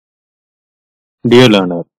Dear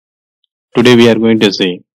learner, today we are going to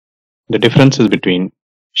see the differences between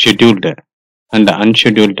scheduled and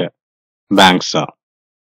unscheduled banks.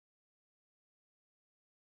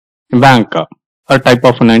 Bank, a type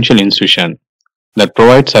of financial institution that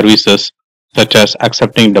provides services such as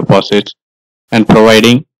accepting deposits and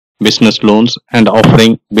providing business loans and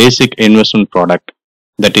offering basic investment product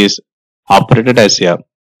that is operated as a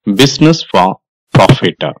business for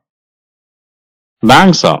profit.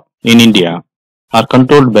 Banks in India are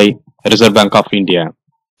controlled by Reserve Bank of India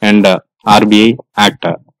and RBI Act,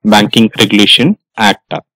 Banking Regulation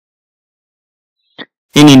Act.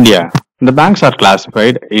 In India, the banks are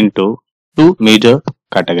classified into two major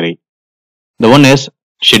categories. The one is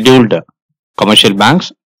scheduled commercial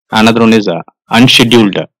banks, another one is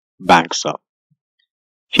unscheduled banks.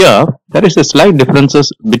 Here, there is a slight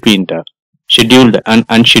differences between the scheduled and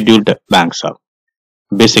unscheduled banks.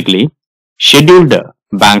 Basically, scheduled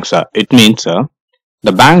banks, it means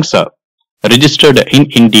the banks registered in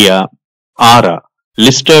India are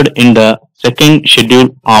listed in the second schedule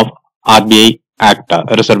of RBI Act,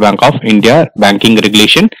 Reserve Bank of India Banking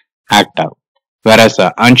Regulation Act, whereas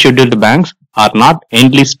unscheduled banks are not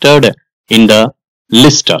enlisted in the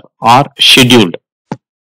list or scheduled.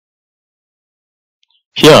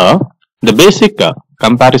 Here, the basic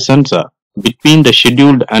comparisons between the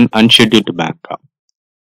scheduled and unscheduled bank.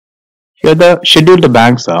 Here, the scheduled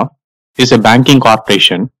banks is a banking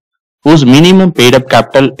corporation whose minimum paid up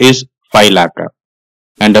capital is 5 lakh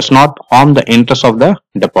and does not harm the interest of the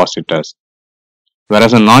depositors,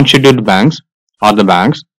 whereas the non-scheduled banks are the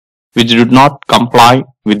banks which do not comply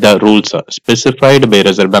with the rules specified by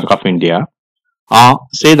Reserve Bank of India, or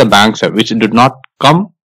say the banks which do not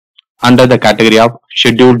come under the category of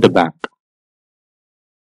scheduled bank.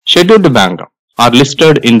 Scheduled bank are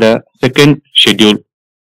listed in the second schedule,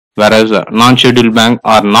 whereas non-scheduled bank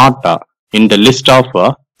are not in the list of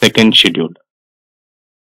second schedule.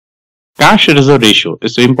 Cash reserve ratio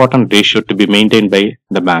is an important ratio to be maintained by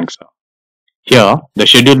the banks. Here, the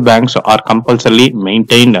scheduled banks are compulsorily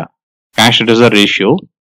maintained cash reserve ratio,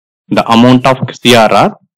 the amount of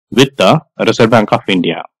CRR with the Reserve Bank of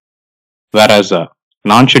India, whereas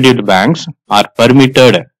non-scheduled banks are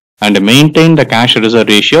permitted and maintain the cash reserve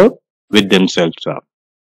ratio with themselves.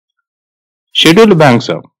 Scheduled banks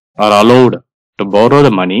are allowed to borrow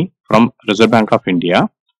the money from Reserve Bank of India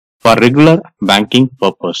for regular banking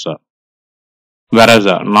purpose, whereas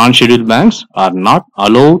non-scheduled banks are not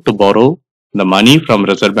allowed to borrow the money from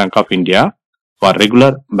Reserve Bank of India for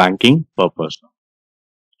regular banking purpose.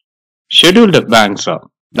 Scheduled banks,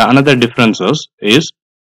 the another differences is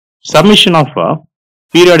submission of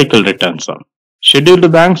periodical returns.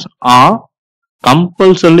 Scheduled banks are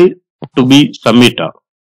compulsory to be submitted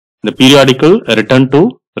the periodical return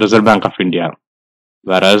to Reserve Bank of India,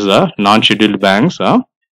 whereas non-scheduled banks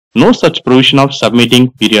no such provision of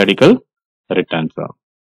submitting periodical returns.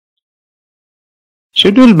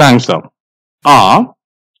 Scheduled banks are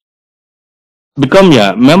become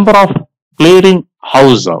a member of clearing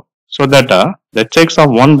house so that the checks of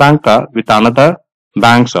one bank with another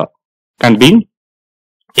banks can be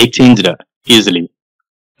exchanged easily,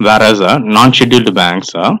 whereas non-scheduled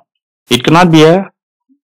banks it cannot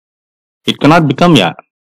become a